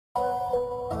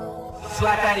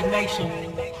Slap Addict Nation.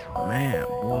 Man,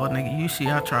 boy, nigga, you see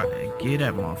I tried to get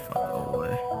that motherfucker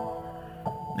away.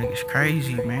 Nigga's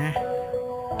crazy, man.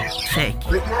 Check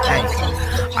it. Hey,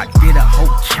 I did a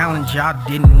whole challenge, y'all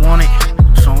didn't want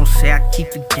it. So don't say I keep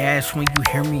the gas when you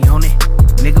hear me on it.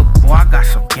 Nigga, boy, I got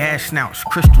some gas now, it's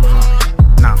crystals on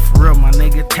it. Nah, for real, my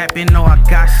nigga, tap in, know I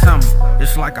got something.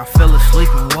 It's like I fell asleep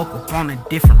and woke up on a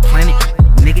different planet.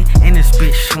 Nigga, and this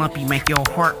bitch slumpy, make your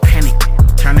heart panic.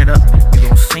 Turn it up, you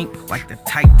gon' sink like the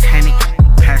Titanic.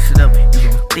 Pass it up, you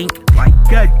gon' think like,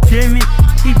 God damn it,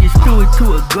 he just threw it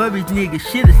to a garbage nigga,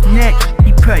 shit a snack.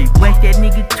 He probably whacked that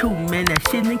nigga too, man, that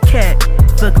shit in the cat.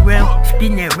 Fuck around,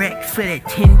 spin that rack for that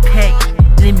 10-pack.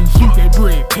 Let me shoot that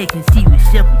boy a text and see what's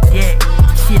up with that.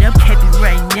 Shit, I'm happy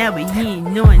right now, but he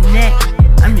ain't knowing that.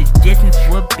 I'm just destined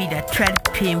for a beat, I try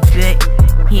to pin back.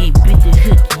 He ain't been to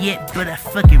hook yet, but I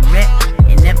fucking rap.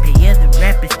 And I pay other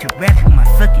rappers to rap on my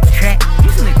fucking track.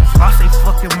 These niggas lost they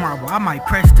fucking marble, I might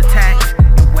press the tax.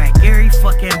 And whack every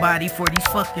fucking body for these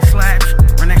fucking slaps.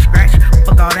 Run that scratch,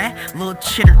 fuck all that little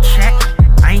chitter chat.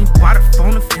 I ain't bought a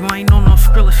phone if you ain't on no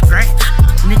Skrilla scratch.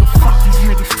 Nigga, fuck these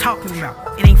niggas talking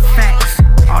about, it ain't facts.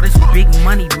 All this big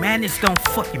money madness don't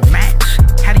fucking match.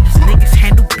 How these niggas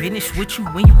handle business with you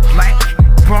when you black?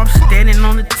 Bro, I'm standing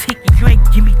on the ticket, you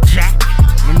ain't give me jack.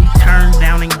 Let me turn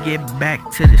down and get back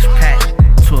to this pack.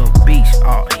 12 beast,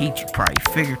 all heat, you probably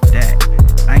figured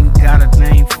that. I ain't got a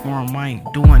name for him, I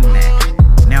ain't doing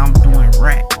that. Now I'm doing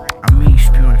rap, I mean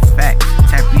spewing facts.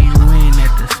 Tapping you in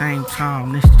at the same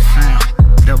time, this the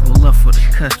sound. Double up for the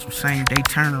custom, same day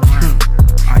turn around.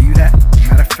 Are you that?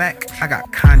 Matter of fact, I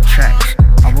got contracts.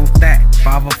 I wrote that,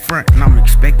 5 up front, and I'm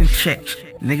expecting checks.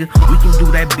 Nigga, we can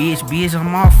do that biz,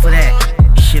 I'm all for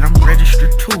that. Shit, I'm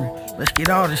registered too, let's get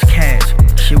all this cash.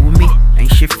 Shit with me,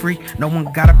 ain't shit free, no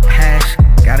one got a pass.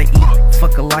 Gotta eat,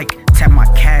 fuck alike, tap my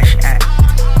cash app.